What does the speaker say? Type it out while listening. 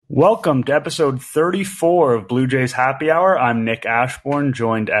Welcome to episode 34 of Blue Jays Happy Hour. I'm Nick Ashbourne,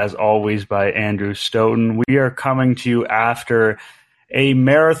 joined as always by Andrew Stoughton. We are coming to you after a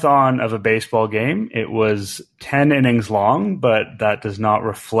marathon of a baseball game. It was 10 innings long, but that does not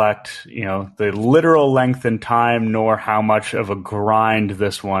reflect, the literal length and time, nor how much of a grind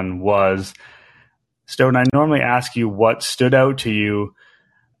this one was. Stoughton, I normally ask you what stood out to you.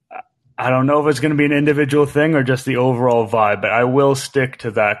 I don't know if it's going to be an individual thing or just the overall vibe, but I will stick to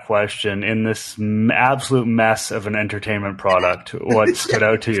that question. In this absolute mess of an entertainment product, what stood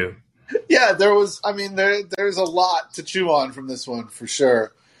out to you? Yeah, there's a lot to chew on from this one for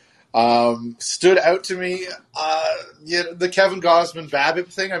sure. Stood out to me, the Kevin Gausman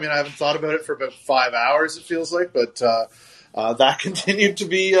BABIP thing. I mean, I haven't thought about it for about 5 hours, it feels like, but that continued to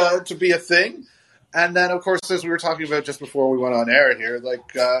be a thing. And then, of course, as we were talking about just before we went on air here,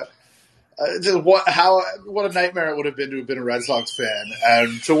 what a nightmare it would have been to have been a Red Sox fan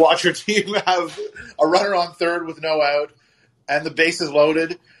and to watch your team have a runner on third with no out and the bases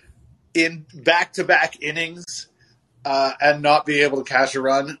loaded in back-to-back innings and not be able to cash a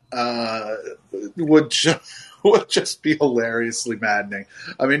run would just be hilariously maddening.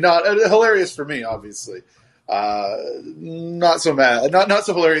 I mean, not hilarious for me, obviously. Not so mad, not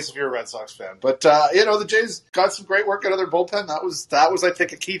so hilarious if you're a Red Sox fan. But the Jays got some great work out of their bullpen. That was I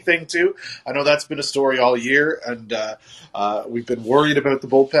think a key thing too. I know that's been a story all year, and we've been worried about the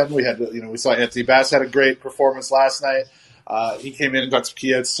bullpen. We saw Anthony Bass had a great performance last night. He came in and got some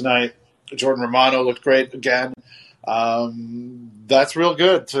key outs tonight. Jordan Romano looked great again. That's real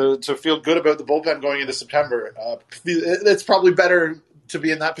good to feel good about the bullpen going into September. It's probably better to be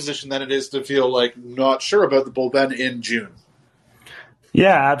in that position than it is to feel like not sure about the bullpen in June.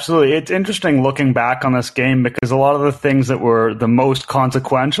 Yeah, absolutely. It's interesting looking back on this game because a lot of the things that were the most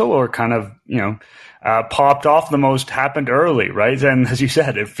consequential or kind of, popped off the most happened early, right? And as you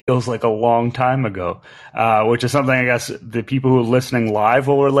said, it feels like a long time ago, which is something I guess the people who are listening live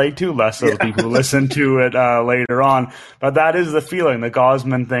will relate to, less so the people who listen to it later on. But that is the feeling. The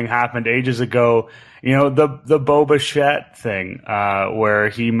Gausman thing happened ages ago. The Bo Bichette thing, where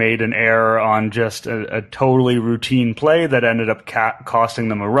he made an error on just a totally routine play that ended up costing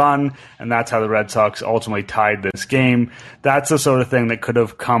them a run, and that's how the Red Sox ultimately tied this game. That's the sort of thing that could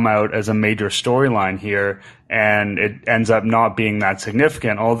have come out as a major storyline here, and it ends up not being that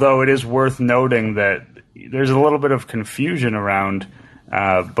significant, although it is worth noting that there's a little bit of confusion around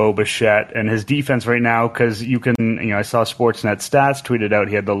Bo Bichette and his defense right now, because you can, I saw Sportsnet stats tweeted out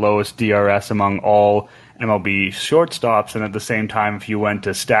he had the lowest DRS among all MLB shortstops, and at the same time, if you went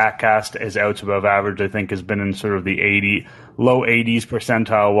to StatCast, his outs above average, I think, has been in sort of the low 80s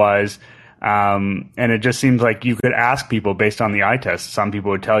percentile wise. And it just seems like you could ask people based on the eye test. Some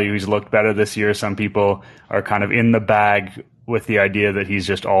people would tell you he's looked better this year. Some people are kind of in the bag with the idea that he's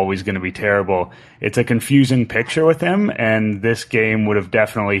just always going to be terrible. It's a confusing picture with him, and this game would have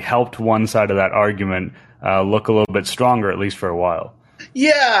definitely helped one side of that argument look a little bit stronger, at least for a while.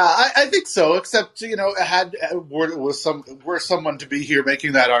 Yeah, I think so. Except, were someone to be here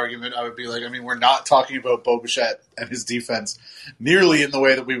making that argument, I would be like, we're not talking about Bo Bichette and his defense nearly in the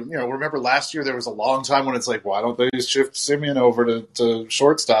way that we, remember last year there was a long time when it's like, why don't they just shift Simeon over to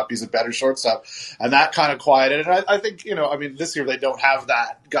shortstop? He's a better shortstop. And that kind of quieted. And I think, this year they don't have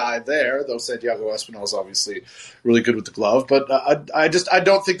that guy there, though Santiago Espinal is obviously really good with the glove. But I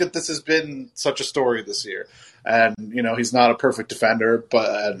don't think that this has been such a story this year. And he's not a perfect defender,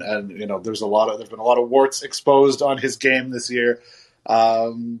 but there's been a lot of warts exposed on his game this year.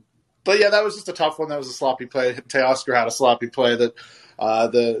 But yeah, that was just a tough one. That was a sloppy play. Teoscar had a sloppy play that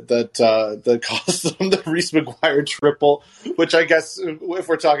cost them the Reese McGuire triple, which I guess if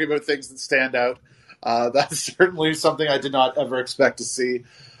we're talking about things that stand out, that's certainly something I did not ever expect to see.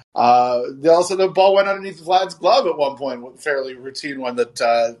 Also, the ball went underneath Vlad's glove at one point, a fairly routine one that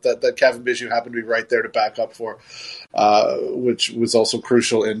Kevin Biggio happened to be right there to back up for, which was also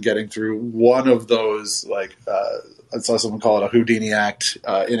crucial in getting through one of those, I saw someone call it a Houdini act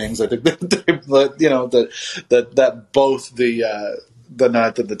innings. I think that both the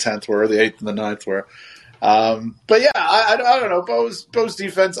ninth and the 10th were, or the 8th and the 9th were. But yeah, I don't know. Bo's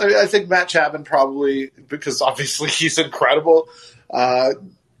defense, I think Matt Chapman probably, because obviously he's incredible,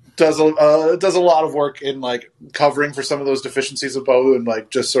 does a lot of work in covering for some of those deficiencies of Bo, and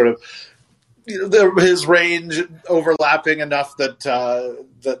just sort of his range overlapping enough that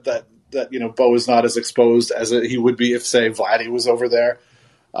Bo is not as exposed as he would be if, say, Vladdy was over there.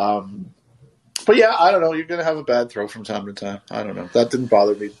 But yeah, I don't know. You're going to have a bad throw from time to time. I don't know. That didn't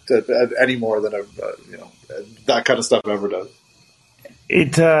bother me any more than that kind of stuff ever does.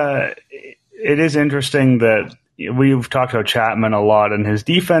 It is interesting that we've talked about Chapman a lot and his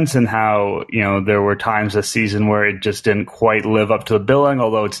defense and how, there were times this season where it just didn't quite live up to the billing,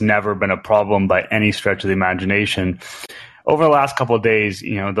 although it's never been a problem by any stretch of the imagination. Over the last couple of days,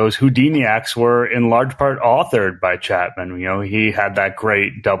 those Houdiniacs were in large part authored by Chapman. He had that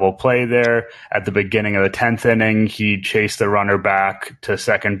great double play there at the beginning of the 10th inning. He chased the runner back to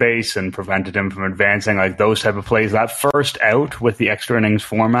second base and prevented him from advancing. Like those type of plays, that first out with the extra innings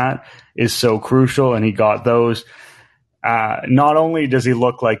format is so crucial, and he got those. Not only does he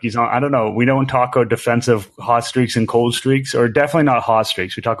look like he's on, I don't know, we don't talk about defensive hot streaks and cold streaks, or definitely not hot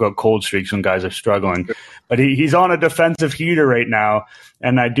streaks. We talk about cold streaks when guys are struggling. But he's on a defensive heater right now,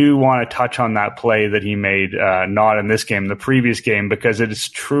 and I do want to touch on that play that he made, not in this game, the previous game, because it is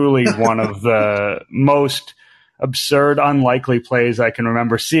truly one of the most absurd, unlikely plays I can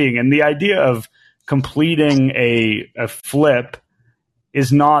remember seeing. And the idea of completing a flip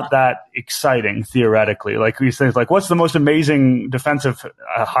is not that exciting theoretically. Like we say, like, what's the most amazing defensive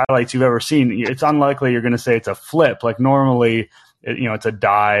highlights you've ever seen? It's unlikely you're going to say it's a flip. Like normally, it's a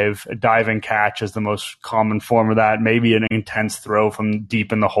dive. A dive and catch is the most common form of that. Maybe an intense throw from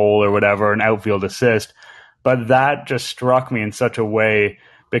deep in the hole or whatever, an outfield assist. But that just struck me in such a way,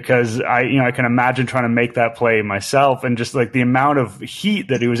 because I can imagine trying to make that play myself, and just like the amount of heat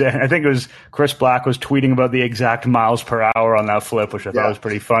that he was in. I think it was Chris Black was tweeting about the exact miles per hour on that flip, which I thought was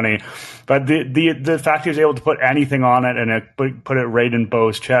pretty funny. But the fact he was able to put anything on it and it put it right in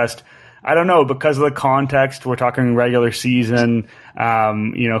Bo's chest, I don't know, because of the context. We're talking regular season.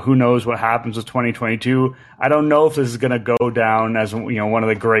 Who knows what happens with 2022. I don't know if this is going to go down as, one of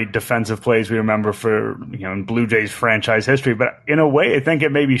the great defensive plays we remember for, in Blue Jays franchise history. But in a way, I think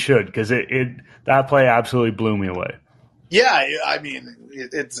it maybe should, because that play absolutely blew me away. Yeah, I mean,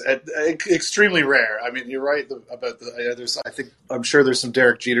 it's extremely rare. I mean, you're right about I'm sure there's some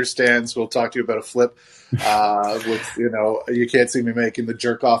Derek Jeter stands who will talk to you about a flip. With you can't see me making the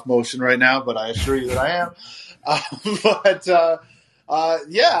jerk off motion right now, but I assure you that I am.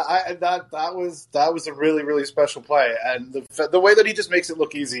 That was a really, really special play, and the way that he just makes it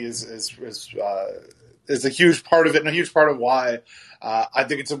look easy is a huge part of it, and a huge part of why I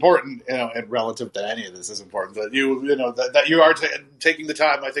think it's important, and relative to any of this is important that that you are taking the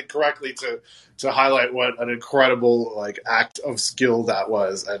time, I think, correctly to highlight what an incredible act of skill that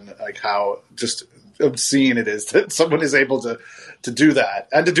was, and how just obscene it is that someone is able to do that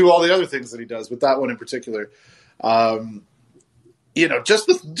and to do all the other things that he does, but that one in particular. Just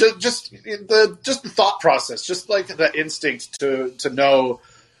the thought process, just like the instinct to know,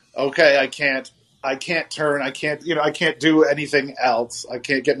 okay, I can't turn, I can't do anything else. I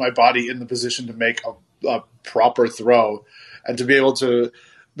can't get my body in the position to make a proper throw, and to be able to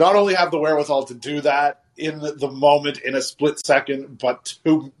not only have the wherewithal to do that in the moment in a split second, but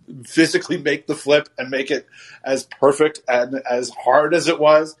to physically make the flip and make it as perfect and as hard as it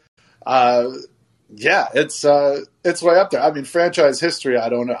was. It's way up there. I mean, franchise history, I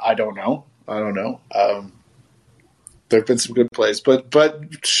don't know. There've been some good plays, but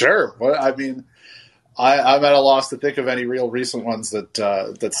sure. I mean, I'm at a loss to think of any real recent ones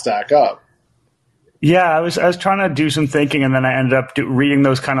that stack up. Yeah, I was trying to do some thinking, and then I ended up reading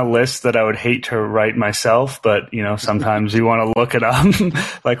those kind of lists that I would hate to write myself. But sometimes you want to look it up.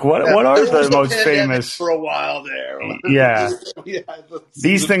 Like what are the most famous for a while there? Yeah,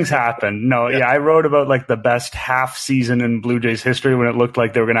 these things happen. No, I wrote about the best half season in Blue Jays history when it looked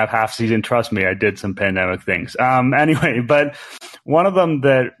like they were going to have half season. Trust me, I did some pandemic things. Anyway, but one of them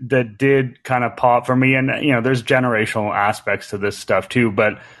that did kind of pop for me, and there's generational aspects to this stuff too,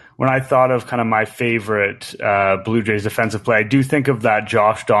 but when I thought of kind of my favorite Blue Jays defensive play, I do think of that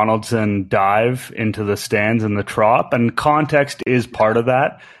Josh Donaldson dive into the stands in the Trop, and context is part of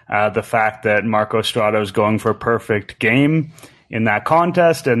that. The fact that Marco Estrada was going for a perfect game in that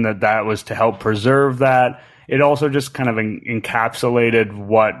contest, and that was to help preserve that. It also just kind of encapsulated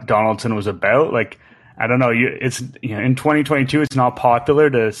what Donaldson was about. I don't know. It's in 2022, it's not popular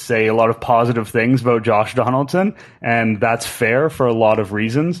to say a lot of positive things about Josh Donaldson, and that's fair for a lot of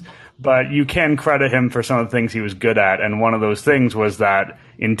reasons. But you can credit him for some of the things he was good at, and one of those things was that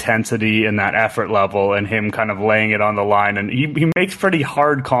intensity and that effort level, and him kind of laying it on the line. And he makes pretty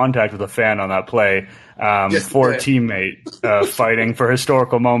hard contact with a fan on that play for a teammate fighting for a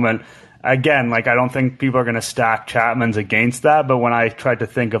historical moment. Again, I don't think people are going to stack Chapman's against that, but when I tried to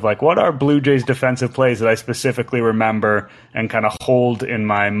think of what are Blue Jays defensive plays that I specifically remember and kind of hold in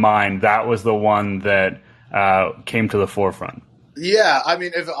my mind, that was the one that came to the forefront. Yeah, I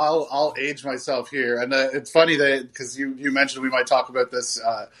mean, if I'll age myself here, and it's funny that because you mentioned we might talk about this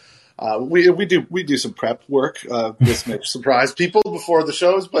We do some prep work. This may surprise people before the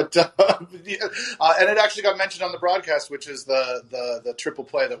shows, but and it actually got mentioned on the broadcast, which is the triple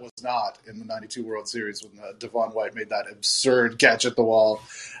play that was not in the '92 World Series when Devon White made that absurd catch at the wall,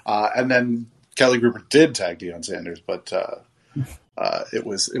 and then Kelly Gruber did tag Deion Sanders, but it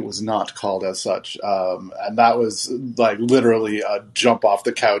was not called as such, and that was like literally a jump off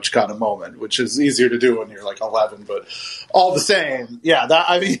the couch kind of moment, which is easier to do when you're like 11, but all the same, yeah.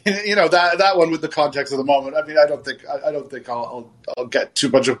 That one with the context of the moment. I mean, I don't think I'll get too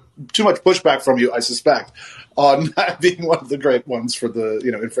much pushback from you. I suspect on that being one of the great ones for the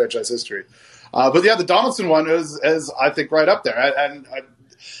in franchise history. But yeah, the Donaldson one is I think right up there, and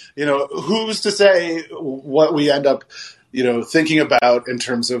who's to say what we end up thinking about in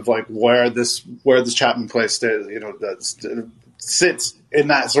terms of like where this Chapman play sits in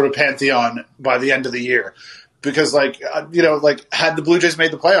that sort of pantheon by the end of the year, because had the Blue Jays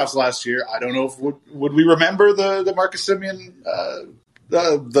made the playoffs last year, I don't know if would we remember the Marcus Semien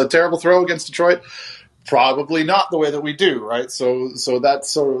the terrible throw against Detroit. Probably not the way that we do, right? So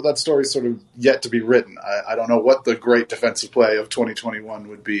that story's sort of yet to be written. I don't know what the great defensive play of 2021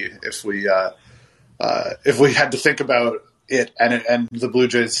 would be if we had to think about it and the Blue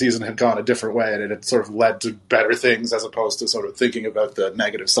Jays season had gone a different way and it had sort of led to better things as opposed to sort of thinking about the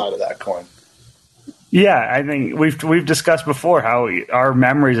negative side of that coin. Yeah, I think we've discussed before how our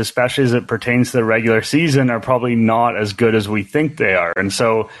memories, especially as it pertains to the regular season, are probably not as good as we think they are. And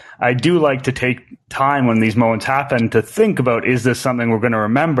so I do like to take time when these moments happen to think about, is this something we're going to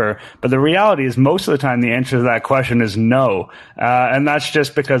remember? But the reality is most of the time the answer to that question is no. And that's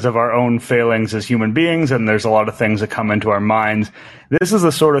just because of our own failings as human beings, and there's a lot of things that come into our minds. This is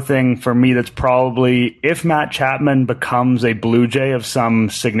the sort of thing for me that's probably, if Matt Chapman becomes a Blue Jay of some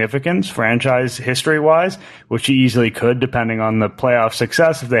significance, franchise history-wise, which he easily could, depending on the playoff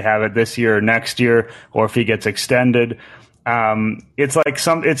success, if they have it this year or next year, or if he gets extended. It's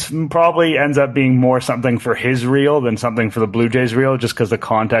probably ends up being more something for his reel than something for the Blue Jays reel, just because the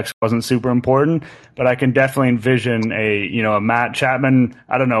context wasn't super important. But I can definitely envision a Matt Chapman,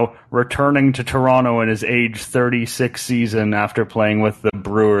 I don't know, returning to Toronto in his age 36 season after playing with the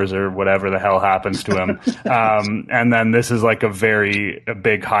Brewers or whatever the hell happens to him. And then this is like a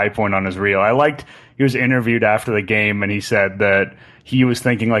big high point on his reel. He was interviewed after the game and he said that he was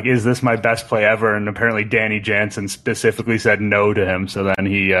thinking, like, is this my best play ever? And apparently Danny Jansen specifically said no to him. So then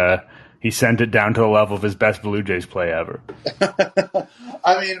he sent it down to the level of his best Blue Jays play ever.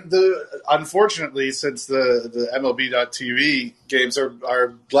 I mean, unfortunately, since the MLB.TV games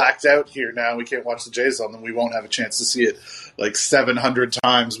are blacked out here now, we can't watch the Jays on them. We won't have a chance to see it like 700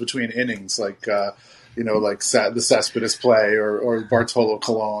 times between innings, like the Cespedes play or Bartolo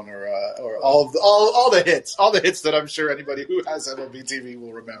Colon or all the hits that I'm sure anybody who has MLB TV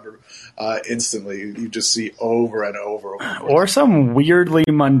will remember instantly. You just see over and over. Or some weirdly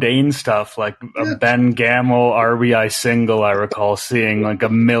mundane stuff like a Ben Gamel RBI single I recall seeing like a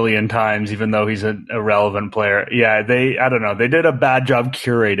million times, even though he's an irrelevant player. Yeah, I don't know. They did a bad job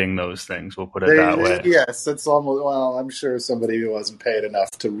curating those things, we'll put it that way. Yes, it's almost, well, I'm sure somebody who wasn't paid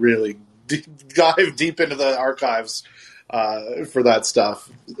enough to really dive deep into the archives for that stuff.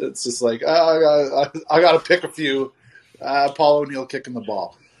 It's just like, I got to pick a few. Paul O'Neill kicking the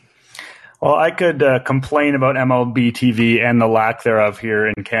ball. Well, I could complain about MLB TV and the lack thereof here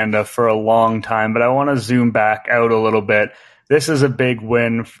in Canada for a long time, but I want to zoom back out a little bit. This is a big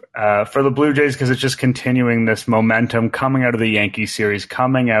win for the Blue Jays because it's just continuing this momentum coming out of the Yankee series,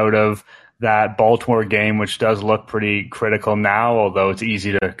 coming out of that Baltimore game, which does look pretty critical now, although it's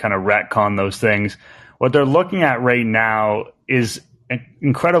easy to kind of retcon those things. What they're looking at right now is an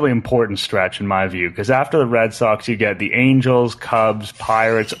incredibly important stretch, in my view, because after the Red Sox, you get the Angels, Cubs,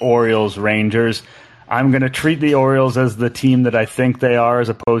 Pirates, Orioles, Rangers. I'm going to treat the Orioles as the team that I think they are, as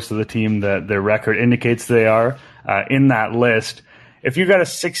opposed to the team that their record indicates they are in that list. If you've got a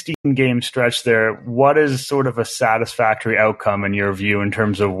 16-game stretch there, what is sort of a satisfactory outcome in your view in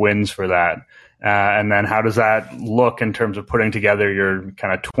terms of wins for that? And then how does that look in terms of putting together your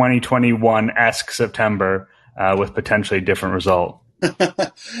kind of 2021-esque September with potentially a different result?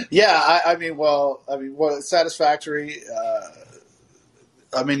 Yeah, I mean, satisfactory.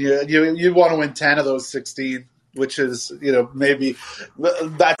 You want to win 10 of those 16. Which is, maybe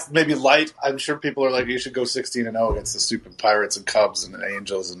that's maybe light. I'm sure people are like, you should go 16-0 against the stupid Pirates and Cubs and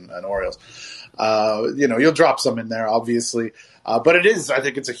Angels and Orioles. You'll drop some in there, obviously. But I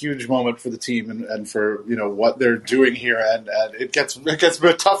think it's a huge moment for the team and for, what they're doing here. And it gets a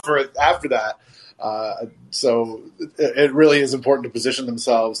bit tougher after that. So it really is important to position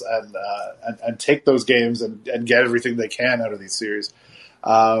themselves and take those games and get everything they can out of these series.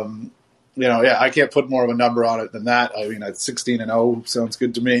 I can't put more of a number on it than that. I mean, 16-0 sounds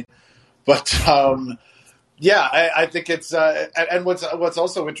good to me. But I think it's and what's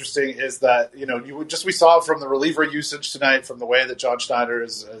also interesting is that we saw from the reliever usage tonight, from the way that John Schneider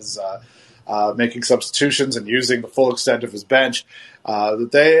is making substitutions and using the full extent of his bench,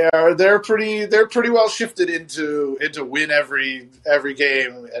 that they're pretty well shifted into win every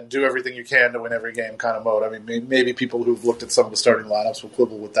game and do everything you can to win every game kind of mode. I mean, maybe people who've looked at some of the starting lineups will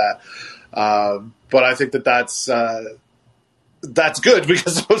quibble with that, but I think that's good,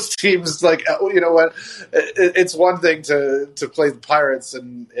 because those teams, it's one thing to play the Pirates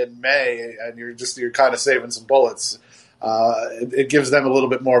in May and you're kind of saving some bullets. It gives them a little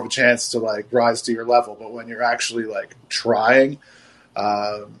bit more of a chance to rise to your level. But when you're actually trying,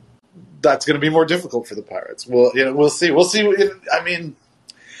 that's going to be more difficult for the Pirates. We'll see. We'll see.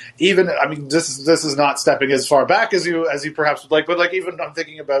 This is not stepping as far back as you perhaps would like. But even I'm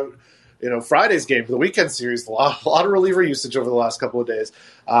thinking about Friday's game for the weekend series. A lot of reliever usage over the last couple of days,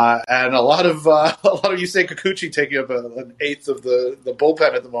 and a lot of Yusei Kikuchi taking up an eighth of the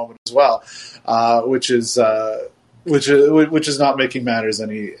bullpen at the moment as well, which is not making matters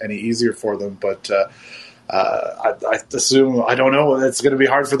any easier for them. But I assume, I don't know, it's going to be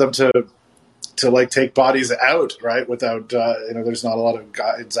hard for them to take bodies out, right? Without there's not a lot of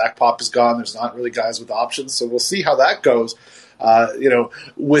guys. Zach Pop is gone. There's not really guys with options. So we'll see how that goes.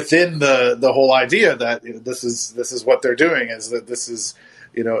 Within the whole idea that this is what they're doing, is that this is,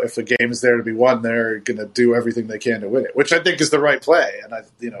 if the game is there to be won, they're going to do everything they can to win it, which I think is the right play. And I'm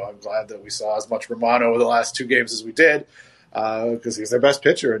glad that we saw as much Romano over the last two games as we did, because he's their best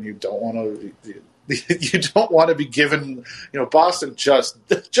pitcher, and you don't want to be given, Boston just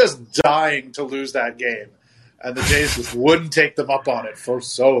dying to lose that game, and the Jays just wouldn't take them up on it for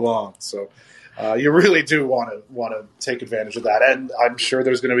so long. So you really do want to take advantage of that, and I'm sure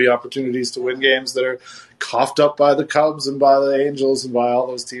there's going to be opportunities to win games that are coughed up by the Cubs and by the Angels and by all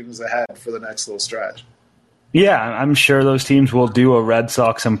those teams ahead for the next little stretch. Yeah, I'm sure those teams will do a Red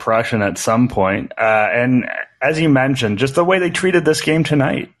Sox impression at some point. And as you mentioned, just the way they treated this game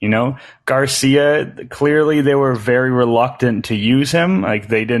tonight, Garcia, clearly they were very reluctant to use him.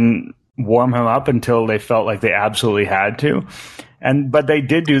 They didn't warm him up until they felt like they absolutely had to. But they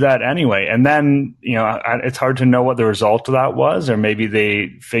did do that anyway. And then, it's hard to know what the result of that was, or maybe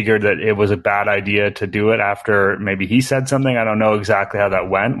they figured that it was a bad idea to do it after maybe he said something. I don't know exactly how that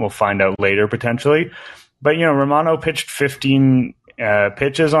went. We'll find out later potentially. But, Romano pitched 15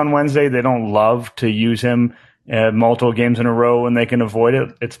 pitches on Wednesday. They don't love to use him multiple games in a row when they can avoid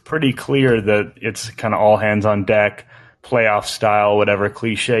it. It's pretty clear that it's kind of all hands on deck, playoff style, whatever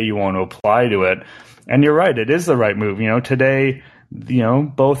cliche you want to apply to it. And you're right, it is the right move. Today,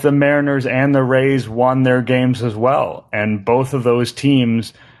 both the Mariners and the Rays won their games as well. And both of those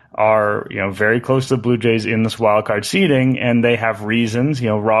teams are, very close to the Blue Jays in this wild card seeding, and they have reasons.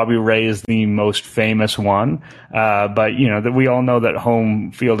 Robbie Ray is the most famous one. But, that we all know that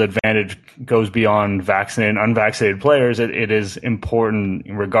home field advantage goes beyond vaccinated and unvaccinated players. It is important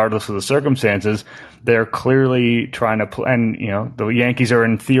regardless of the circumstances. They're clearly trying to play, and, the Yankees are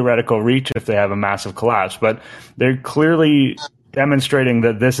in theoretical reach if they have a massive collapse, but they're clearly demonstrating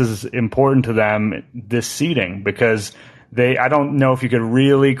that this is important to them, this seeding, because I don't know if you could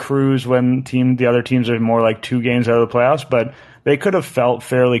really cruise when the other teams are more like 2 games out of the playoffs, but they could have felt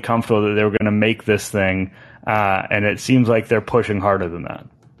fairly comfortable that they were going to make this thing, and it seems like they're pushing harder than that.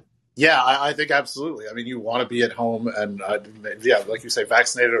 Yeah, I think absolutely. I mean, you want to be at home, and like you say,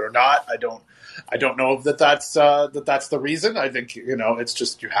 vaccinated or not, I don't know if that's the reason. I think it's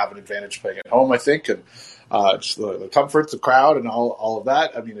just you have an advantage playing at home, I think, and just the comforts, the crowd, and all of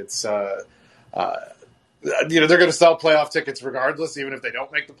that. I mean, it's they're going to sell playoff tickets regardless, even if they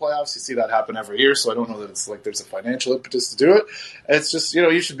don't make the playoffs. You see that happen every year, so I don't know that it's like there's a financial impetus to do it. It's just,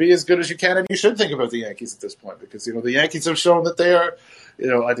 you should be as good as you can, and you should think about the Yankees at this point, because, the Yankees have shown that they are,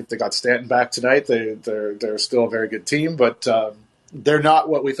 I think they got Stanton back tonight. They're still a very good team, but they're not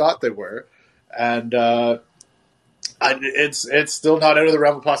what we thought they were. And it's still not out of the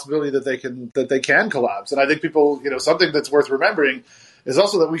realm of possibility that they can collapse. And I think people, something that's worth remembering is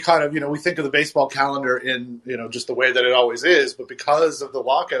also that we kind of, we think of the baseball calendar in, just the way that it always is, but because of the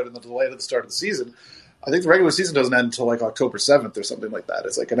lockout and the delay to the start of the season, I think the regular season doesn't end until like October 7th or something like that.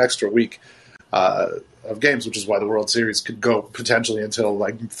 It's like an extra week of games, which is why the World Series could go potentially until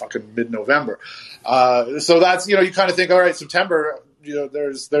like fucking mid-November. So that's, you kind of think, all right, September,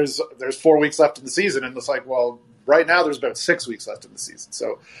 there's 4 weeks left in the season, and it's like, well, right now there's about 6 weeks left in the season.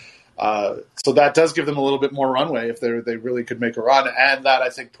 So that does give them a little bit more runway if they really could make a run, and that I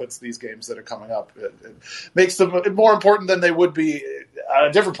think puts these games that are coming up, it makes them more important than they would be at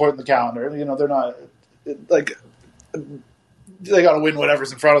a different point in the calendar. They're not like they got to win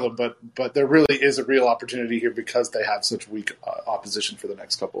whatever's in front of them, but there really is a real opportunity here because they have such weak opposition for the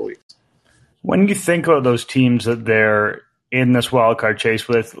next couple of weeks. When you think about those teams that they're in this wild card chase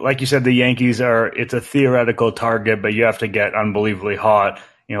with, like you said, the Yankees it's a theoretical target, but you have to get unbelievably hot.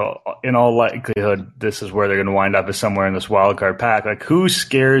 In all likelihood, this is where they're going to wind up, is somewhere in this wild card pack. Like, who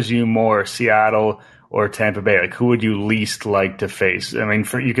scares you more, Seattle or Tampa Bay? Like, who would you least like to face? I mean,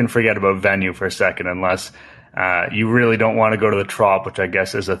 you can forget about venue for a second, unless you really don't want to go to the Trop, which I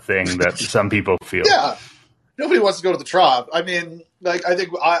guess is a thing that some people feel. Yeah, nobody wants to go to the Trop. I mean, I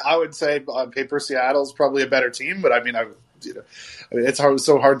think I would say on paper Seattle's probably a better team, but I mean, it's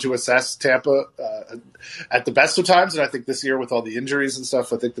so hard to assess Tampa at the best of times, and I think this year with all the injuries and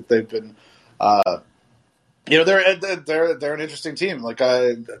stuff, I think that they've been, they're an interesting team. Like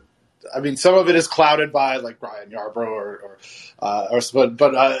I mean, some of it is clouded by like Brian Yarbrough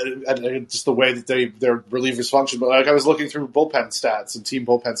but just the way that their relievers function. But like I was looking through bullpen stats and team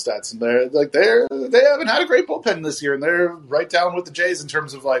bullpen stats, and they haven't had a great bullpen this year, and they're right down with the Jays in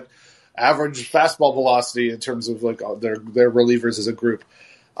terms of like average fastball velocity in terms of like their relievers as a group,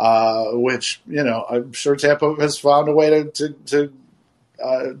 which I'm sure Tampa has found a way to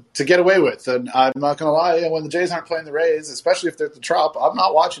get away with. And I'm not going to lie, when the Jays aren't playing the Rays, especially if they're at the Trop, I'm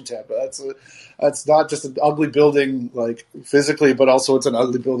not watching Tampa. That's not just an ugly building like physically, but also it's an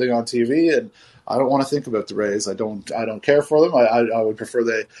ugly building on TV, and I don't want to think about the Rays. I don't care for them. I would prefer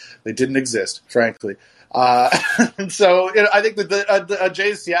they didn't exist, frankly. And so I think that the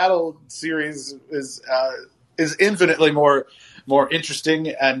Jays Seattle series is infinitely more interesting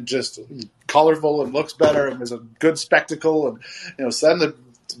and just colorful and looks better and is a good spectacle, and send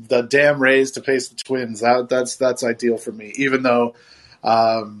the damn Rays to face the Twins. That's ideal for me. Even though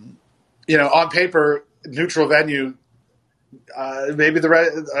on paper neutral venue, maybe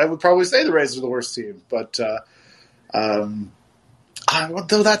I would probably say the Rays are the worst team, but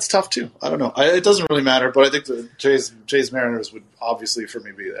though that's tough too. I don't know. It doesn't really matter, but I think the Jays Mariners would obviously for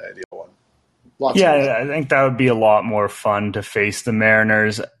me be the ideal one. I think that would be a lot more fun to face the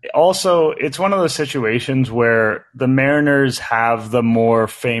Mariners. Also, it's one of those situations where the Mariners have the more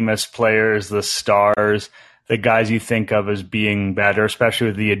famous players, the stars, the guys you think of as being better, especially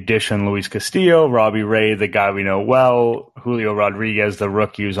with the addition Luis Castillo, Robbie Ray, the guy we know well, Julio Rodriguez, the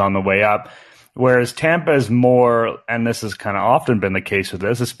rookie who's on the way up. Whereas Tampa is more, and this has kind of often been the case with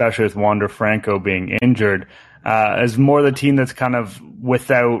this, especially with Wander Franco being injured, is more the team that's kind of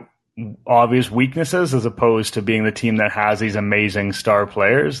without obvious weaknesses as opposed to being the team that has these amazing star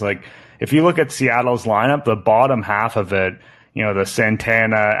players. Like if you look at Seattle's lineup, the bottom half of it, the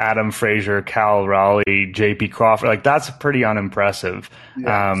Santana, Adam Frazier, Cal Raleigh, JP Crawford, like that's pretty unimpressive.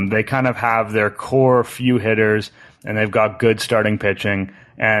 Yeah. They kind of have their core few hitters and they've got good starting pitching.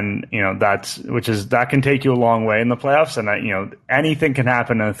 And, that can take you a long way in the playoffs. And, anything can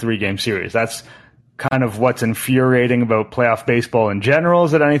happen in a 3-game series. That's kind of what's infuriating about playoff baseball in general,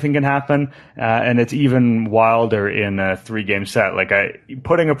 is that anything can happen. And it's even wilder in a 3-game set. Like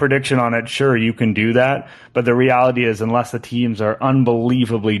putting a prediction on it, sure, you can do that. But the reality is, unless the teams are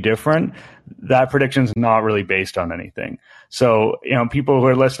unbelievably different, that prediction's not really based on anything. So, people who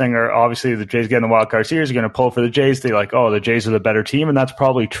are listening are obviously the Jays getting the wild card series are going to pull for the Jays. They're like, oh, the Jays are the better team. And that's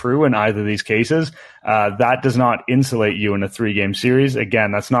probably true in either of these cases. That does not insulate you in a 3-game series.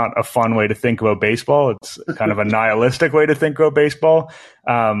 Again, that's not a fun way to think about baseball. It's kind of a nihilistic way to think about baseball.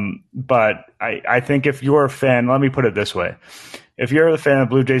 But I think if you're a fan, let me put it this way. If you're a fan of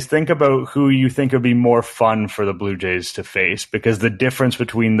Blue Jays, think about who you think would be more fun for the Blue Jays to face, because the difference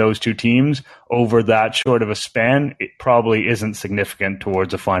between those two teams over that short of a span, it probably isn't significant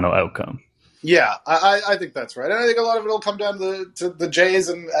towards a final outcome. Yeah, I think that's right. And I think a lot of it will come down to the Jays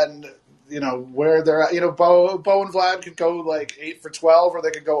and where they're at. Bo and Vlad could go like 8 for 12, or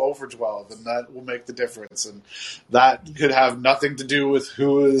they could go 0 for 12, and that will make the difference. And that could have nothing to do with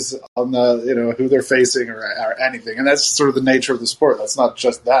who is on the, who they're facing or anything. And that's sort of the nature of the sport. That's not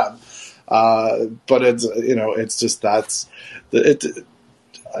just them. But it's, it's just I don't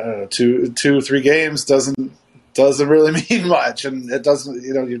know, 2-3 games doesn't really mean much. And it doesn't,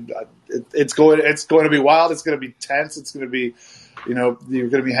 it's going to be wild. It's going to be tense. It's going to be, you're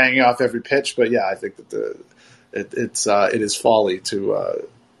going to be hanging off every pitch. But yeah, I think that it is folly to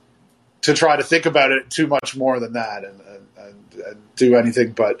try to think about it too much more than that and do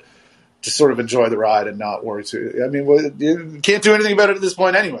anything but just sort of enjoy the ride and not worry too. I mean, you can't do anything about it at this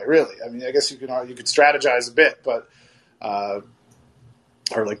point anyway, really. I mean, I guess you could strategize a bit, but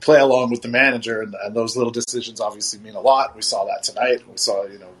or like play along with the manager, and those little decisions obviously mean a lot. We saw that tonight. We saw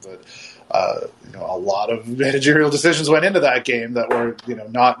a lot of managerial decisions went into that game that were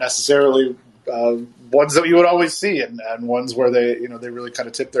not necessarily ones that you would always see, and ones where they really kind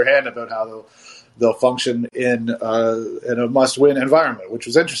of tipped their hand about how they'll function in a must-win environment, which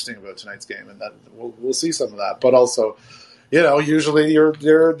was interesting about tonight's game, and that we'll see some of that. But also, usually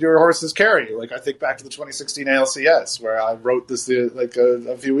your horses carry. Like I think back to the 2016 ALCS, where I wrote this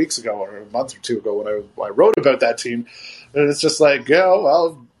a few weeks ago or a month or two ago when I wrote about that team, and it's just like,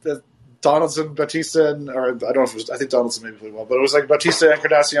 Donaldson, Batista, or I don't know if it was, I think Donaldson maybe played well, but it was like Batista,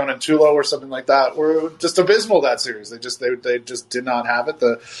 Encarnacion, and Tulo or something like that were just abysmal that series. They just did not have it.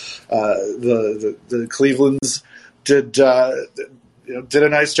 The Clevelands did a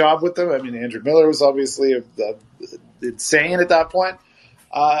nice job with them. I mean, Andrew Miller was obviously insane at that point.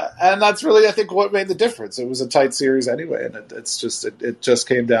 And that's really, I think, what made the difference. It was a tight series anyway, and it just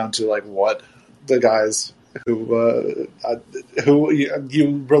came down to like what the guys who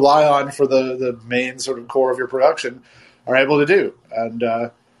you rely on for the main sort of core of your production are able to do.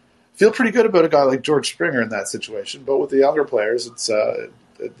 And feel pretty good about a guy like George Springer in that situation. But with the younger players,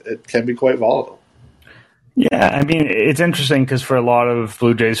 it can be quite volatile. Yeah, I mean, it's interesting because for a lot of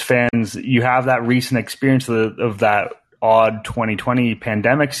Blue Jays fans, you have that recent experience of that odd 2020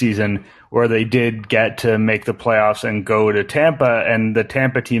 pandemic season where they did get to make the playoffs and go to Tampa, and the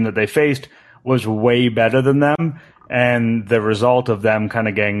Tampa team that they faced was way better than them, and the result of them kind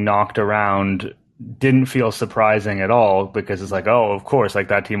of getting knocked around didn't feel surprising at all, because it's like, oh, of course, like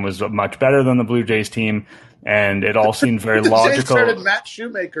that team was much better than the Blue Jays team, and it all seemed very logical. Jays started Matt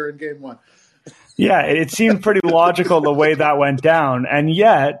Shoemaker in Game 1. Yeah, it seemed pretty logical the way that went down, and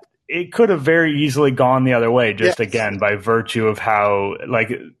yet it could have very easily gone the other way, just again by virtue of how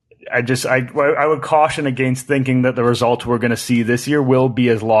I would caution against thinking that the results we're going to see this year will be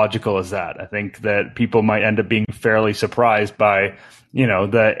as logical as that. I think that people might end up being fairly surprised by,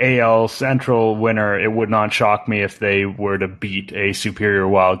 the AL Central winner. It would not shock me if they were to beat a superior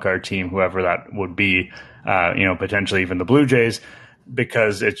wildcard team, whoever that would be, potentially even the Blue Jays,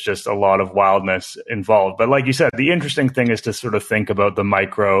 because it's just a lot of wildness involved. But like you said, the interesting thing is to sort of think about the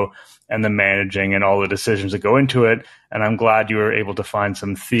micro and the managing and all the decisions that go into it. And I'm glad you were able to find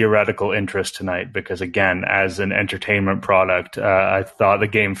some theoretical interest tonight, because again, as an entertainment product, I thought the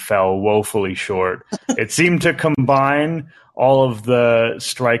game fell woefully short. It seemed to combine all of the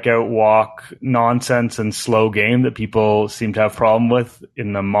strikeout walk nonsense and slow game that people seem to have problem with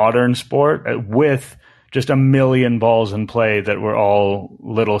in the modern sport, with just a million balls in play that were all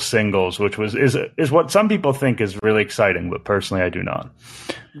little singles, which is what some people think is really exciting, but personally I do not.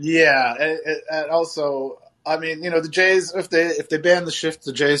 Yeah, and also, I mean, the Jays, if they ban the shift,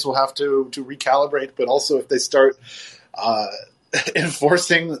 the Jays will have to recalibrate. But also, if they start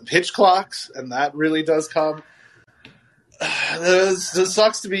enforcing pitch clocks, and that really does come, it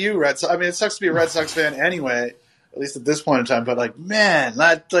sucks to be you, Red Sox. I mean, it sucks to be a Red Sox fan anyway, at least at this point in time. But like, man,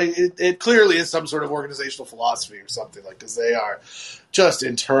 it clearly is some sort of organizational philosophy or something, like, because they are just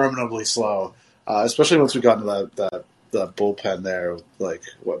interminably slow, especially once we got into the bullpen there, with like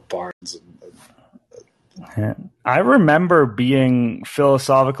what Barnes and I remember being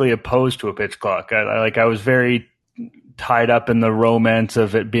philosophically opposed to a pitch clock. I was very tied up in the romance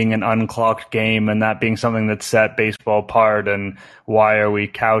of it being an unclocked game and that being something that set baseball apart, and why are we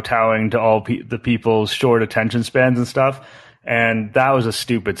kowtowing to all the people's short attention spans and stuff. And that was a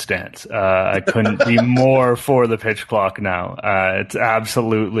stupid stance. I couldn't be more for the pitch clock now. It's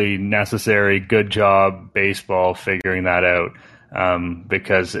absolutely necessary. Good job, baseball, figuring that out.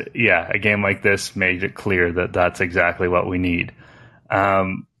 Because, a game like this made it clear that that's exactly what we need.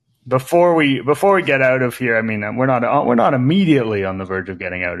 Before we get out of here, I mean, we're not immediately on the verge of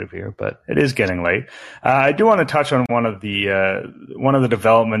getting out of here, but it is getting late. I do want to touch on one of the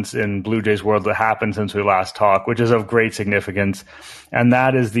developments in Blue Jays world that happened since we last talked, which is of great significance, and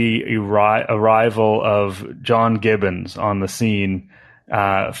that is the arrival of John Gibbons on the scene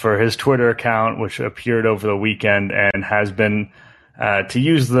for his Twitter account, which appeared over the weekend and has been, to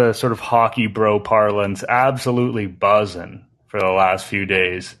use the sort of hockey bro parlance, absolutely buzzing for the last few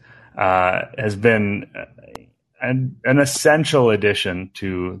days. Has been an essential addition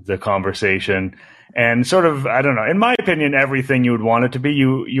to the conversation, and sort of, I don't know, in my opinion, everything you would want it to be.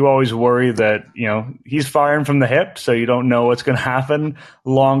 You always worry that, he's firing from the hip, so you don't know what's going to happen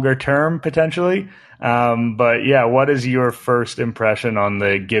longer term potentially. But yeah, what is your first impression on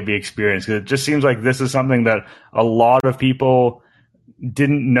the Gibby experience? 'Cause it just seems like this is something that a lot of people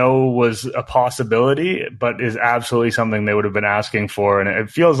didn't know was a possibility, but is absolutely something they would have been asking for. And it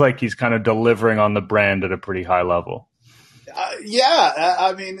feels like he's kind of delivering on the brand at a pretty high level. Yeah,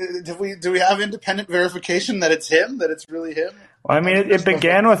 I mean, do we have independent verification that it's him? That it's really him? Well, I mean, it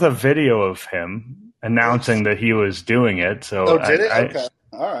began with a video of him announcing that he was doing it. So, oh, did it? Okay,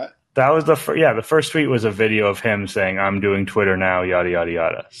 all right. That was the first tweet was a video of him saying, "I'm doing Twitter now," yada yada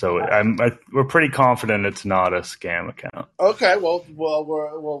yada. So we're pretty confident it's not a scam account. Okay,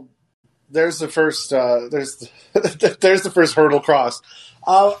 there's the first there's the first hurdle crossed.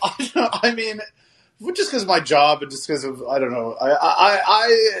 I mean, just because of my job and just because of I don't know,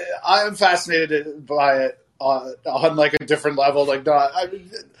 I am fascinated by it on like a different level. Like,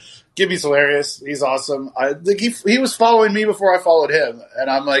 Gibby's hilarious. He's awesome. I think he was following me before I followed him, and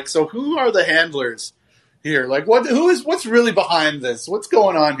I'm like, so who are the handlers here? Like, what's really behind this? What's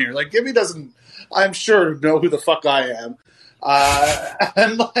going on here? Like, Gibby doesn't, I'm sure, know who the fuck I am,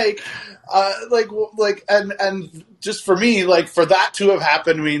 and just for me, like, for that to have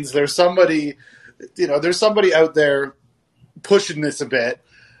happened means there's somebody out there pushing this a bit.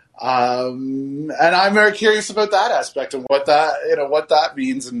 And I'm very curious about that aspect and what that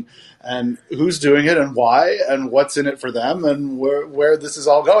means and who's doing it and why and what's in it for them and where this is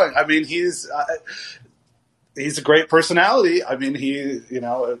all going. I mean, he's a great personality. I mean,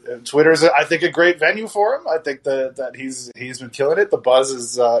 Twitter's I think a great venue for him. I think that he's been killing it. The buzz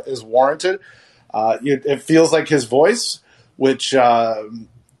is warranted. It feels like his voice, which not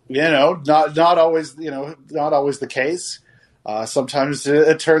always the case. Sometimes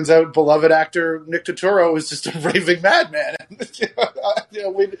it turns out beloved actor Nick Turturro is just a raving madman.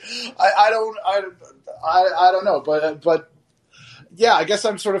 I don't know, but yeah, I guess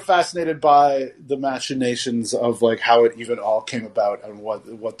I'm sort of fascinated by the machinations of like how it even all came about and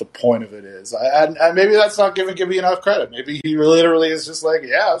what the point of it is. And maybe that's not giving Gibby enough credit. Maybe he literally is just like,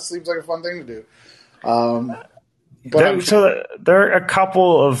 yeah, it seems like a fun thing to do. So there are a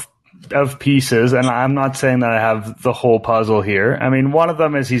couple of pieces, and I'm not saying that I have the whole puzzle here. I mean, one of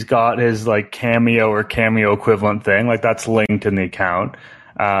them is he's got his like Cameo or Cameo equivalent thing, like that's linked in the account.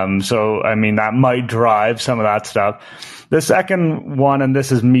 So I mean, that might drive some of that stuff. The second one, and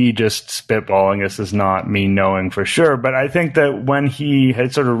this is me just spitballing, this is not me knowing for sure, but I think that when he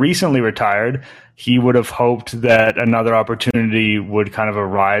had sort of recently retired, he would have hoped that another opportunity would kind of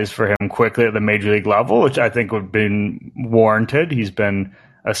arise for him quickly at the major league level, which I think would have been warranted. He's been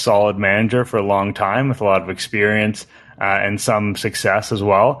a solid manager for a long time with a lot of experience and some success as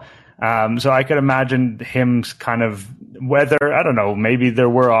well. So I could imagine him kind of, whether, I don't know, maybe there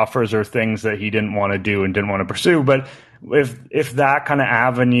were offers or things that he didn't want to do and didn't want to pursue, but if that kind of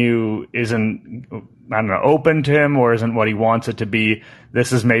avenue isn't, I don't know, open to him or isn't what he wants it to be,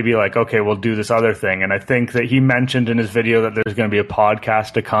 this is maybe like, okay, we'll do this other thing. And I think that he mentioned in his video that there's going to be a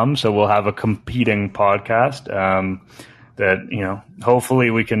podcast to come, so we'll have a competing podcast. That, hopefully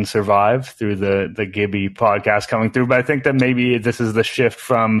we can survive through the Gibby podcast coming through. But I think that maybe this is the shift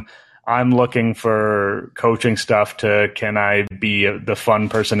from I'm looking for coaching stuff to can I be the fun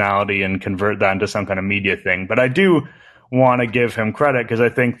personality and convert that into some kind of media thing. But I do want to give him credit because I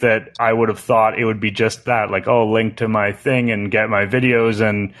think that I would have thought it would be just that, like, oh, link to my thing and get my videos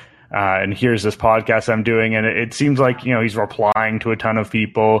and here's this podcast I'm doing. And it seems like, he's replying to a ton of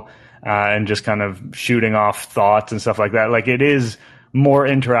people. And just kind of shooting off thoughts and stuff like that. Like, it is more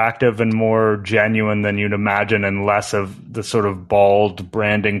interactive and more genuine than you'd imagine, and less of the sort of bald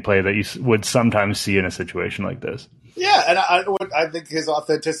branding play that you would sometimes see in a situation like this. Yeah, and I think his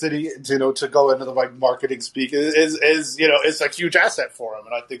authenticity, to go into the like marketing speak is it's a huge asset for him,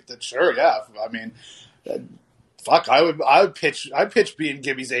 and I think that sure, yeah, I mean. Fuck, I'd pitch being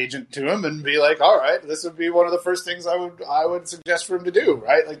Gibby's agent to him and be like, all right, this would be one of the first things I would suggest for him to do,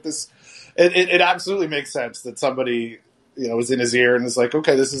 right? Like this, it absolutely makes sense that somebody, is in his ear and is like,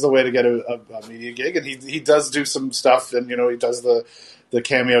 okay, this is the way to get a media gig. And he does do some stuff and, he does the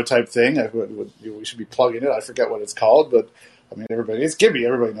Cameo type thing. We should be plugging it. I forget what it's called, but I mean, it's Gibby.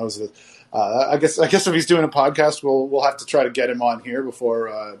 Everybody knows it. I guess if he's doing a podcast, we'll have to try to get him on here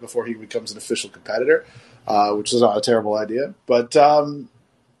before he becomes an official competitor. Which is not a terrible idea, but yeah,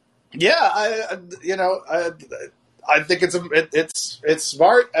 I think it's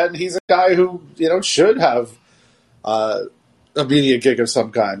smart, and he's a guy who should have a media gig of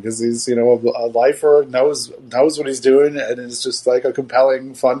some kind because he's a lifer, knows what he's doing, and is just like a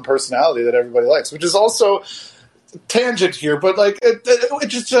compelling, fun personality that everybody likes. Which is also tangent here, but like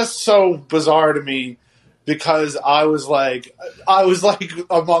it's just so bizarre to me because I was like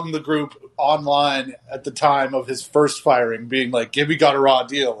among the group online at the time of his first firing, being like, Gibby got a raw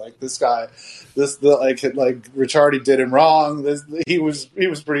deal. Like this guy, Ricciardi did him wrong. He was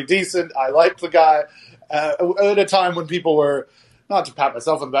pretty decent. I liked the guy at a time when people were not to pat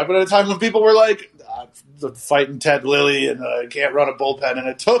myself on the back, but at a time when people were like fighting Ted Lilly and can't run a bullpen, and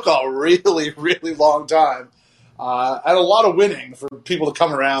it took a really, really long time and a lot of winning for people to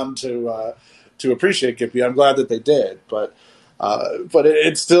come around to appreciate Gippy. I'm glad that they did, but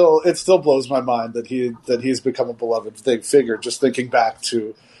it still blows my mind that he's become a beloved figure. Just thinking back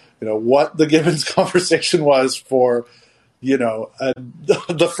to what the Gibbons conversation was for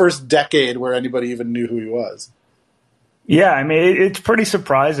the first decade where anybody even knew who he was. Yeah, I mean, it's pretty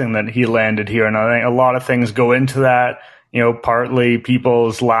surprising that he landed here, and I think a lot of things go into that. Partly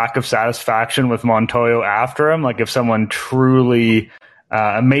people's lack of satisfaction with Montoyo after him. Like if someone truly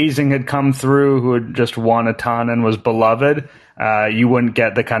amazing had come through who had just won a ton and was beloved, you wouldn't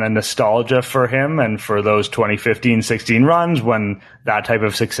get the kind of nostalgia for him and for those 2015-16 runs when that type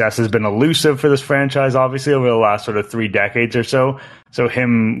of success has been elusive for this franchise, obviously, over the last sort of 3 decades or so. So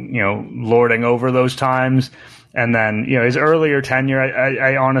him, lording over those times. And then, his earlier tenure,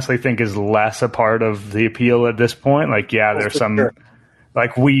 I honestly think is less a part of the appeal at this point. Like, yeah, there's some, sure.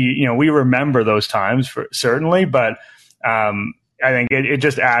 Like we remember those times certainly, but I think it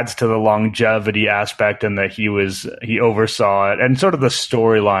just adds to the longevity aspect and that he oversaw it and sort of the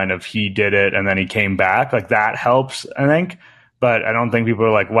storyline of he did it and then he came back. Like that helps, I think. But I don't think people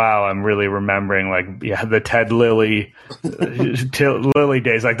are like, wow, I'm really remembering the Ted Lilly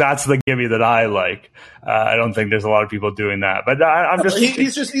days. Like that's the Gibby that I like. I don't think there's a lot of people doing that. But I'm just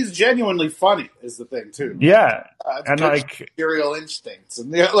he's genuinely funny is the thing too. Yeah, and like serial instincts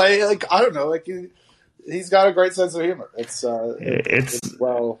and like I don't know, like he's got a great sense of humor. It's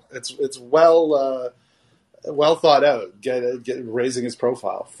well thought out. Raising his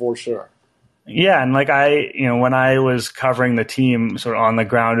profile for sure. Yeah, and like when I was covering the team sort of on the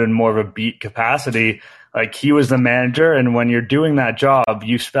ground in more of a beat capacity, like he was the manager, and when you're doing that job,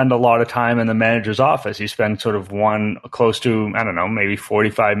 you spend a lot of time in the manager's office. You spend sort of close to, I don't know, maybe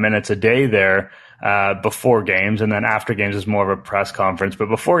 45 minutes a day there before games, and then after games is more of a press conference, but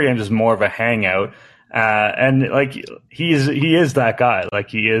before games is more of a hangout. And like he is that guy. Like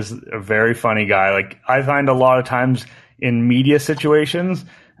he is a very funny guy. Like I find a lot of times in media situations,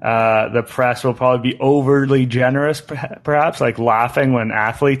 the press will probably be overly generous, perhaps, like laughing when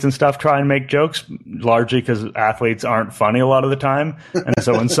athletes and stuff try and make jokes, largely because athletes aren't funny a lot of the time. And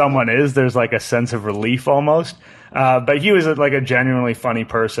so when someone is, there's like a sense of relief almost. But he was like a genuinely funny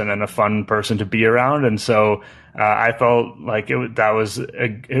person and a fun person to be around. And so I felt like it was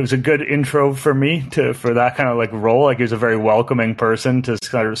a good intro for me for that kind of like role. Like he was a very welcoming person to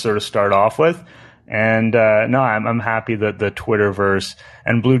sort of start off with. And I'm happy that the Twitterverse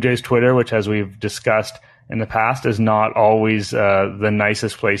and Blue Jays Twitter, which as we've discussed in the past, is not always the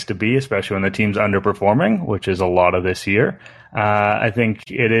nicest place to be, especially when the team's underperforming, which is a lot of this year. I think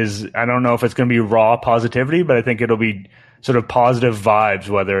it is. I don't know if it's going to be raw positivity, but I think it'll be sort of positive vibes,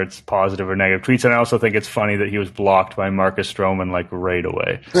 whether it's positive or negative tweets. And I also think it's funny that he was blocked by Marcus Stroman like right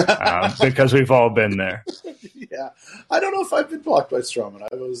away because we've all been there. Yeah, I don't know if I've been blocked by Stroman.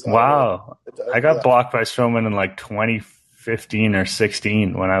 Wow, I got blocked by Stroman in like 2015 or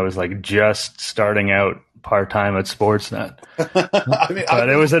 16 when I was like just starting out part-time at Sportsnet. But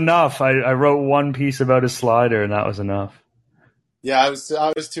it was enough. I wrote one piece about his slider, and that was enough. Yeah, I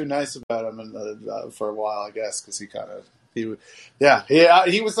was too nice about him for a while, I guess, because he would like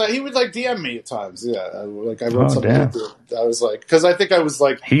DM me at times. Yeah, like I wrote something. I was like, because I think I was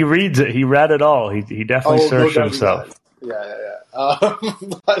like, he reads it. He read it all. He definitely searched himself. Yeah.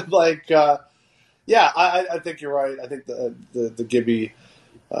 But like, I think you're right. I think the Gibby,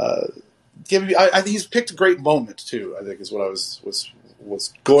 I think he's picked a great moment too. I think is what I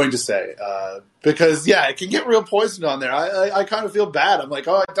was going to say, because it can get real poisoned on there. I kind of feel bad. I'm like,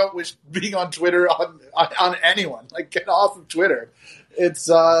 I don't wish being on Twitter on anyone. Like, get off of Twitter. It's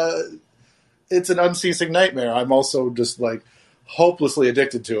an unceasing nightmare. I'm also just like hopelessly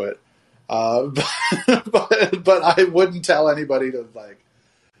addicted to it. But I wouldn't tell anybody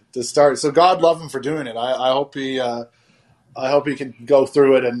to start. So God love him for doing it. I hope he can go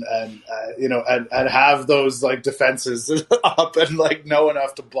through it and have those like defenses up and like know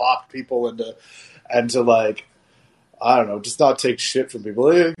enough to block people and to like, I don't know, just not take shit from people.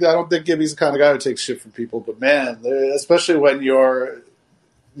 I don't think Gibby's the kind of guy who takes shit from people, but man, especially when you're,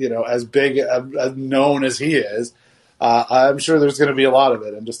 as big, as known as he is, I'm sure there's going to be a lot of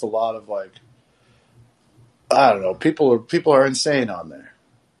it and just a lot of like, I don't know, people are insane on there.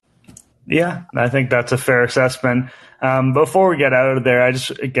 Yeah, I think that's a fair assessment. Before we get out of there, I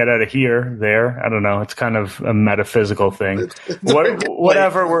just get out of there. I don't know. It's kind of a metaphysical thing.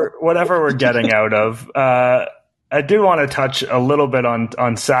 Whatever we're getting out of. I do want to touch a little bit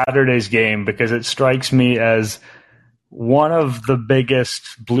on Saturday's game because it strikes me as one of the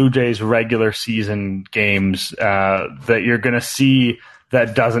biggest Blue Jays regular season games that you're going to see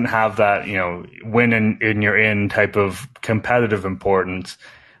that doesn't have that, win in you're in type of competitive importance,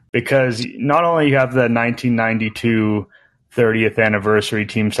 because not only you have the 1992 30th anniversary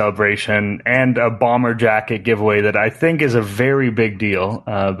team celebration and a bomber jacket giveaway that I think is a very big deal,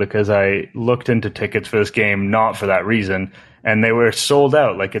 because I looked into tickets for this game not for that reason, and they were sold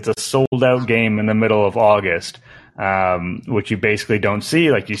out. Like, it's a sold out game in the middle of August, which you basically don't see.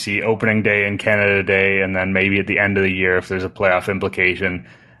 Like, you see opening day and Canada Day, and then maybe at the end of the year if there's a playoff implication.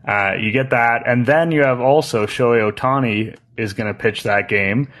 You get that, and then you have also Shohei Ohtani is going to pitch that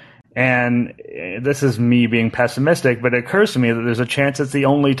game. And this is me being pessimistic, but it occurs to me that there's a chance it's the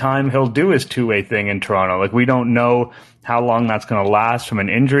only time he'll do his two-way thing in Toronto. Like, we don't know how long that's going to last from an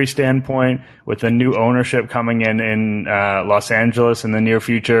injury standpoint. With the new ownership coming in Los Angeles in the near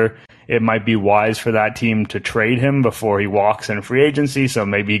future, it might be wise for that team to trade him before he walks in free agency. So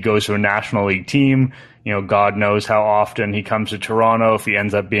maybe he goes to a National League team. God knows how often he comes to Toronto if he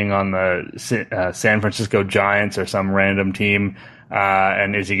ends up being on the San Francisco Giants or some random team.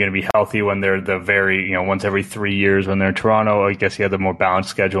 And is he going to be healthy when they're the very, once every 3 years when they're in Toronto? I guess he had the more balanced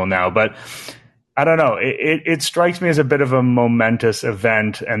schedule now, but I don't know. It strikes me as a bit of a momentous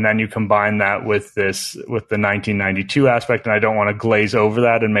event. And then you combine that with the 1992 aspect. And I don't want to glaze over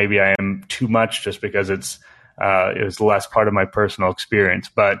that. And maybe I am too much just because it was less part of my personal experience,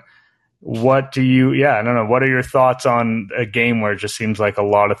 but what do you, I don't know. What are your thoughts on a game where it just seems like a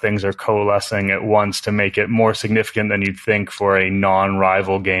lot of things are coalescing at once to make it more significant than you'd think for a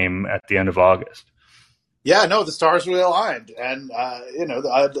non-rival game at the end of August? Yeah, no, the stars really aligned, and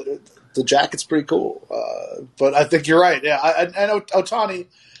the jacket's pretty cool. But I think you're right. Yeah, and Ohtani,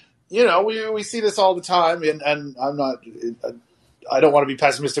 we see this all the time, and I don't want to be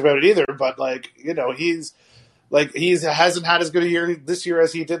pessimistic about it either. But he hasn't had as good a year this year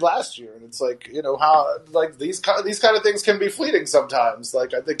as he did last year, and it's how these kind of things can be fleeting sometimes. I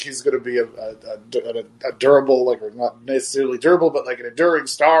think he's going to be a durable, or not necessarily durable, but an enduring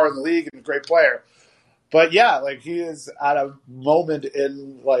star in the league and a great player. But he is at a moment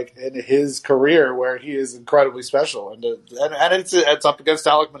in his career where he is incredibly special, and it's up against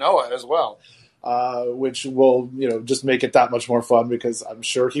Alek Manoah as well. Which will just make it that much more fun, because I'm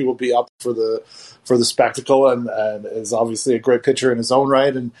sure he will be up for the spectacle, and is obviously a great pitcher in his own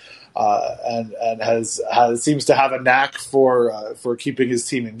right, and has seems to have a knack for keeping his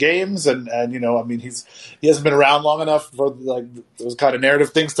team in games, and he hasn't been around long enough for those kind of narrative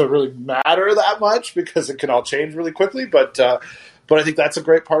things to really matter that much, because it can all change really quickly, but I think that's a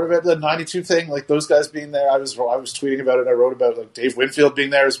great part of it. The 92 thing, those guys being there, I was tweeting about it. I wrote about it. Dave Winfield being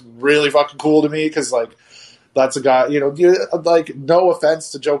there is really fucking cool to me, because that's a guy. No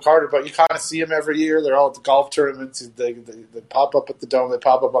offense to Joe Carter, but you kind of see him every year. They're all at the golf tournaments. They pop up at the Dome. They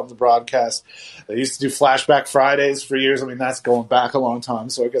pop up on the broadcast. They used to do Flashback Fridays for years. I mean, that's going back a long time,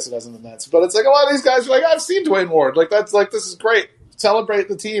 so I guess it hasn't been that. But it's a lot of these guys are I've seen Dwayne Ward. This is great. Celebrate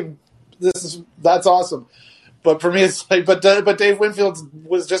the team. That's awesome. But for me, it's but Dave Winfield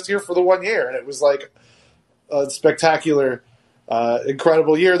was just here for the 1 year, and it was a spectacular,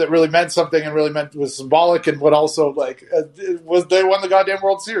 incredible year that really meant something, and really was symbolic, and what also was they won the goddamn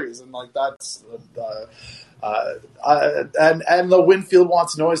World Series, and that's and the Winfield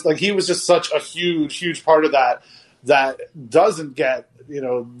wants noise. He was just such a huge part of that doesn't get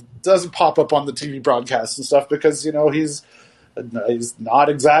doesn't pop up on the TV broadcasts and stuff, because he's not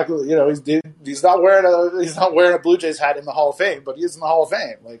exactly, he's not wearing a Blue Jays hat in the Hall of Fame, but he is in the Hall of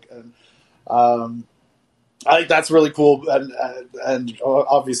Fame. I think that's really cool, and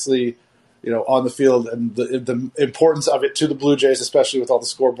obviously, on the field, and the importance of it to the Blue Jays, especially with all the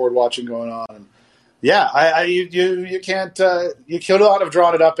scoreboard watching going on. And you can't you could not have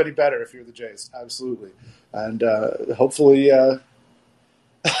drawn it up any better if you're the Jays, absolutely, and hopefully.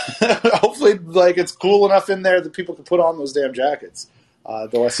 Hopefully, it's cool enough in there that people can put on those damn jackets.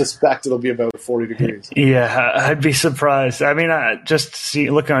 Though I suspect it'll be about 40 degrees. Yeah, I'd be surprised. I mean,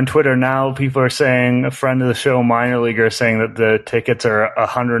 looking on Twitter now, people are saying, a friend of the show, Minor Leaguer, saying that the tickets are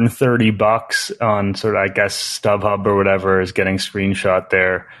 $130 on sort of, I guess, StubHub or whatever is getting screenshot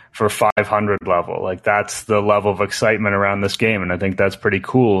there for 500 level. That's the level of excitement around this game, and I think that's pretty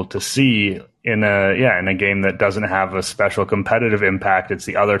cool to see in a game that doesn't have a special competitive impact. It's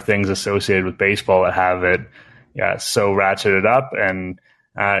the other things associated with baseball that have it so ratcheted up. And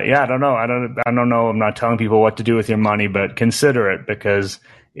I don't know. I don't know. I'm not telling people what to do with your money, but consider it, because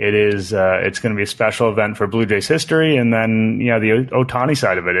it is it's going to be a special event for Blue Jays history. And then the Ohtani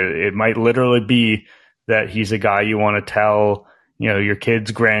side of it, it might literally be that he's a guy you want to tell your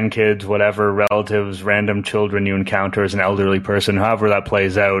kids, grandkids, whatever, relatives, random children you encounter as an elderly person, however that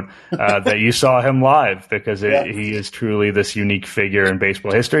plays out, that you saw him live, because he is truly this unique figure in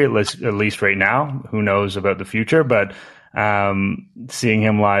baseball history, at least right now. Who knows about the future, but seeing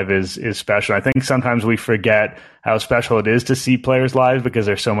him live is special. I think sometimes we forget how special it is to see players live because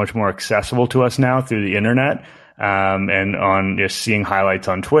they're so much more accessible to us now through the internet. And on just seeing highlights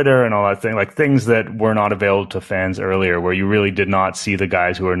on Twitter and all that thing, like things that were not available to fans earlier, where you really did not see the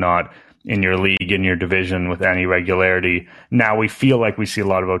guys who are not in your league, in your division with any regularity. Now we feel like we see a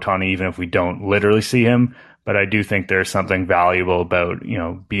lot of Ohtani, even if we don't literally see him. But I do think there's something valuable about,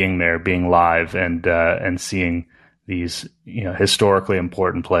 being there, being live and seeing these, historically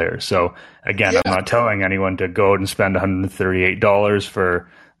important players. So again, I'm not telling anyone to go out and spend $138 for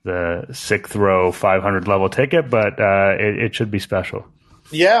the 6th row 500 level ticket, but it should be special.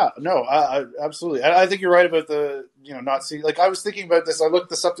 Yeah, no, absolutely. I think you're right about the, not seeing, like I was thinking about this. I looked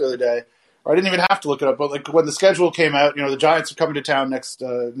this up the other day, or I didn't even have to look it up, but like when the schedule came out, the Giants are coming to town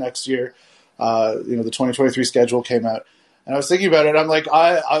next year. The 2023 schedule came out, and I was thinking about it. I'm like,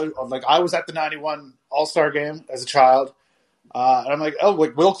 I was at the 91 All-Star game as a child. And I'm like,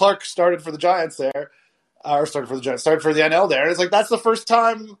 Will Clark started for the Giants there. Started for the NL there. And it's like, that's the first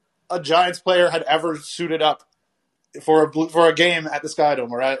time a Giants player had ever suited up for a game at the Skydome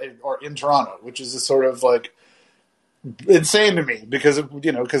or in Toronto, which is just sort of like insane to me because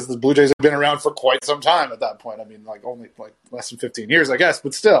the Blue Jays have been around for quite some time at that point. I mean, like only like less than 15 years, I guess,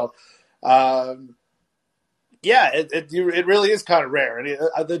 but still. It really is kind of rare,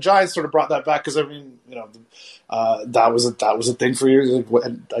 and the Giants sort of brought that back because that was a thing for years.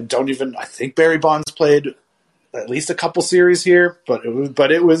 I think Barry Bonds played at least a couple series here, but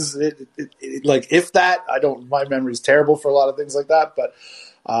it was like if that. My memory is terrible for a lot of things like that, but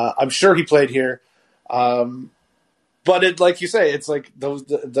I'm sure he played here. But it, like you say, it's like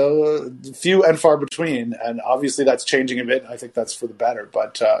the few and far between, and obviously that's changing a bit. I think that's for the better,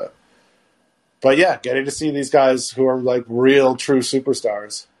 But yeah, getting to see these guys who are like real, true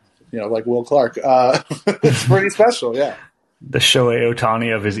superstars, like Will Clark, it's pretty special. Yeah, the Shohei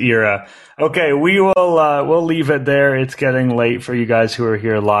Ohtani of his era. Okay, we'll leave it there. It's getting late for you guys who are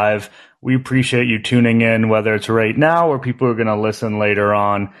here live. We appreciate you tuning in, whether it's right now or people who are going to listen later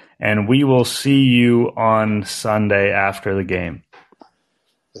on. And we will see you on Sunday after the game.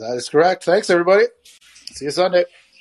 That is correct. Thanks, everybody. See you Sunday.